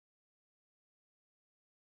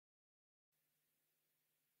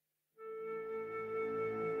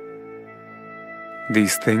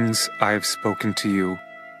These things I have spoken to you,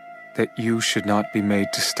 that you should not be made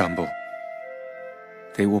to stumble.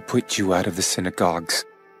 They will put you out of the synagogues.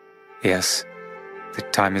 Yes, the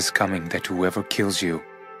time is coming that whoever kills you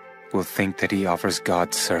will think that he offers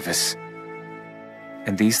God service.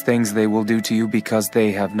 And these things they will do to you because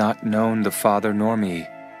they have not known the Father nor me.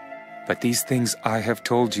 But these things I have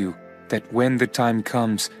told you, that when the time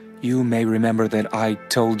comes, you may remember that I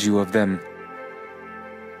told you of them.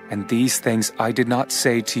 And these things I did not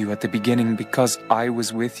say to you at the beginning because I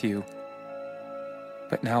was with you.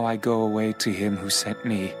 But now I go away to him who sent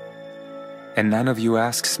me. And none of you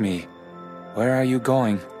asks me, "Where are you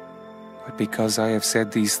going?" But because I have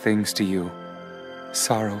said these things to you,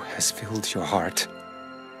 sorrow has filled your heart.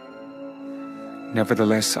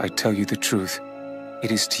 Nevertheless, I tell you the truth.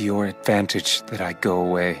 It is to your advantage that I go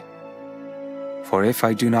away. For if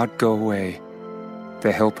I do not go away,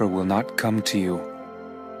 the Helper will not come to you.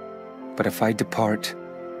 But if I depart,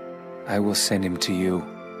 I will send him to you.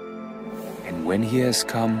 And when he has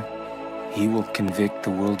come, he will convict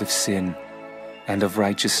the world of sin, and of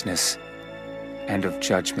righteousness, and of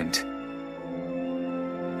judgment.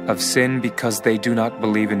 Of sin because they do not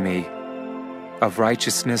believe in me. Of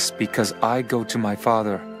righteousness because I go to my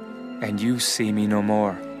Father, and you see me no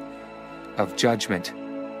more. Of judgment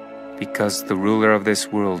because the ruler of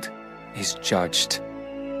this world is judged.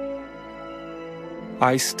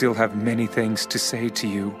 I still have many things to say to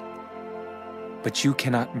you, but you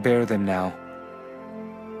cannot bear them now.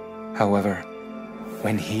 However,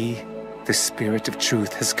 when He, the Spirit of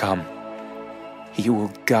truth, has come, He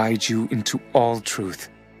will guide you into all truth.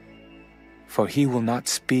 For He will not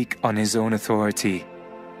speak on His own authority,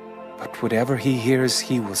 but whatever He hears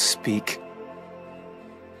He will speak,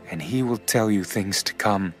 and He will tell you things to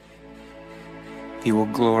come. He will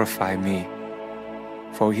glorify me,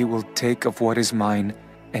 for He will take of what is mine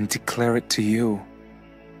and declare it to you.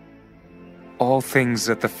 All things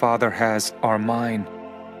that the Father has are mine.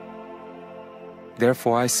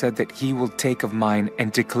 Therefore I said that He will take of mine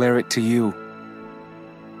and declare it to you.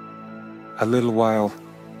 A little while,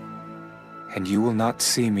 and you will not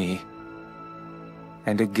see me,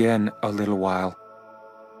 and again a little while,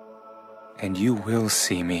 and you will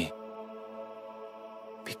see me,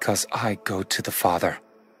 because I go to the Father.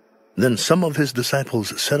 Then some of his disciples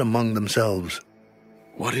said among themselves,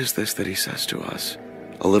 "What is this that he says to us?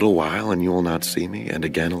 A little while and you will not see me, and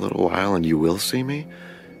again a little while and you will see me,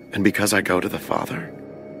 and because I go to the Father?"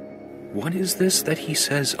 What is this that he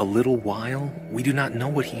says, "a little while"? We do not know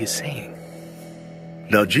what he is saying.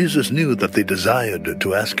 Now Jesus knew that they desired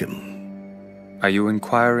to ask him. Are you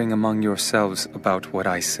inquiring among yourselves about what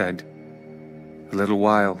I said? A little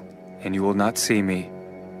while, and you will not see me,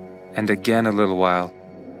 and again a little while,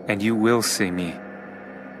 and you will see me.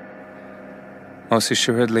 Most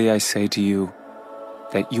assuredly I say to you,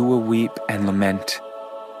 that you will weep and lament,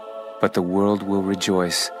 but the world will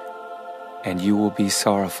rejoice, and you will be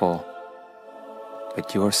sorrowful,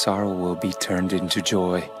 but your sorrow will be turned into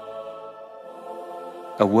joy.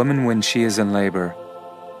 A woman, when she is in labor,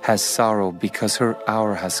 has sorrow because her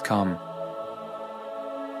hour has come.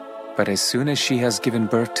 But as soon as she has given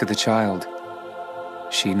birth to the child,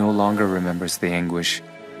 she no longer remembers the anguish,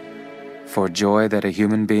 for joy that a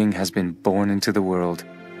human being has been born into the world.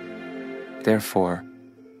 Therefore,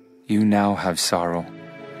 you now have sorrow.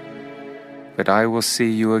 But I will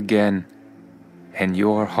see you again, and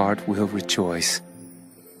your heart will rejoice,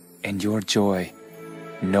 and your joy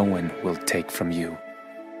no one will take from you.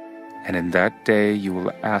 And in that day you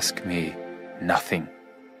will ask me nothing.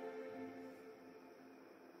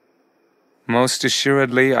 Most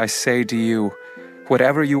assuredly I say to you,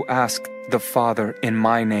 whatever you ask the Father in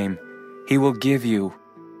my name, He will give you.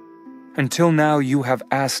 Until now you have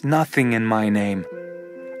asked nothing in my name.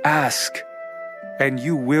 Ask, and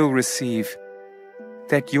you will receive,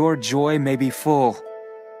 that your joy may be full.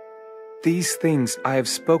 These things I have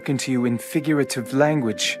spoken to you in figurative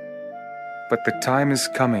language, but the time is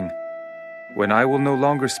coming when I will no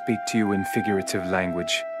longer speak to you in figurative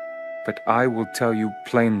language, but I will tell you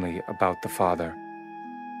plainly about the Father.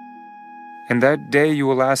 In that day you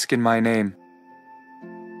will ask in my name.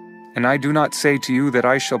 And I do not say to you that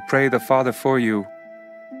I shall pray the Father for you,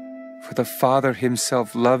 for the Father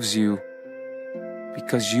Himself loves you,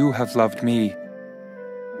 because you have loved me,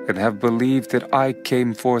 and have believed that I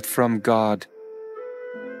came forth from God.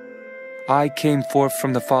 I came forth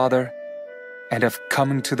from the Father, and have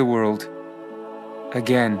come into the world.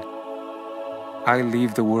 Again, I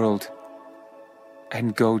leave the world,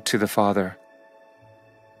 and go to the Father.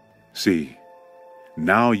 See,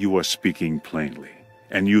 now you are speaking plainly,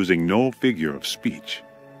 and using no figure of speech.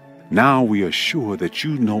 Now we are sure that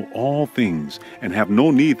you know all things and have no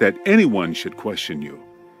need that anyone should question you.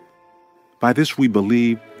 By this we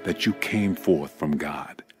believe that you came forth from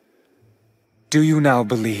God. Do you now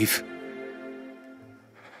believe?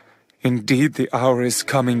 Indeed, the hour is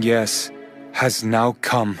coming, yes, has now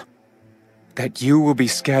come, that you will be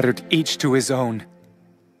scattered each to his own,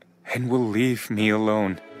 and will leave me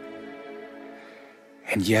alone.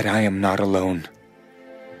 And yet I am not alone,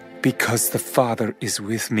 because the Father is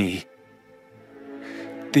with me.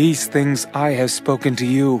 These things I have spoken to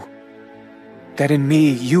you, that in me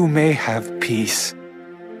you may have peace.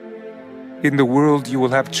 In the world you will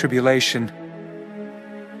have tribulation,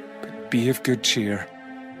 but be of good cheer.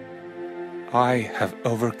 I have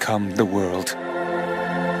overcome the world.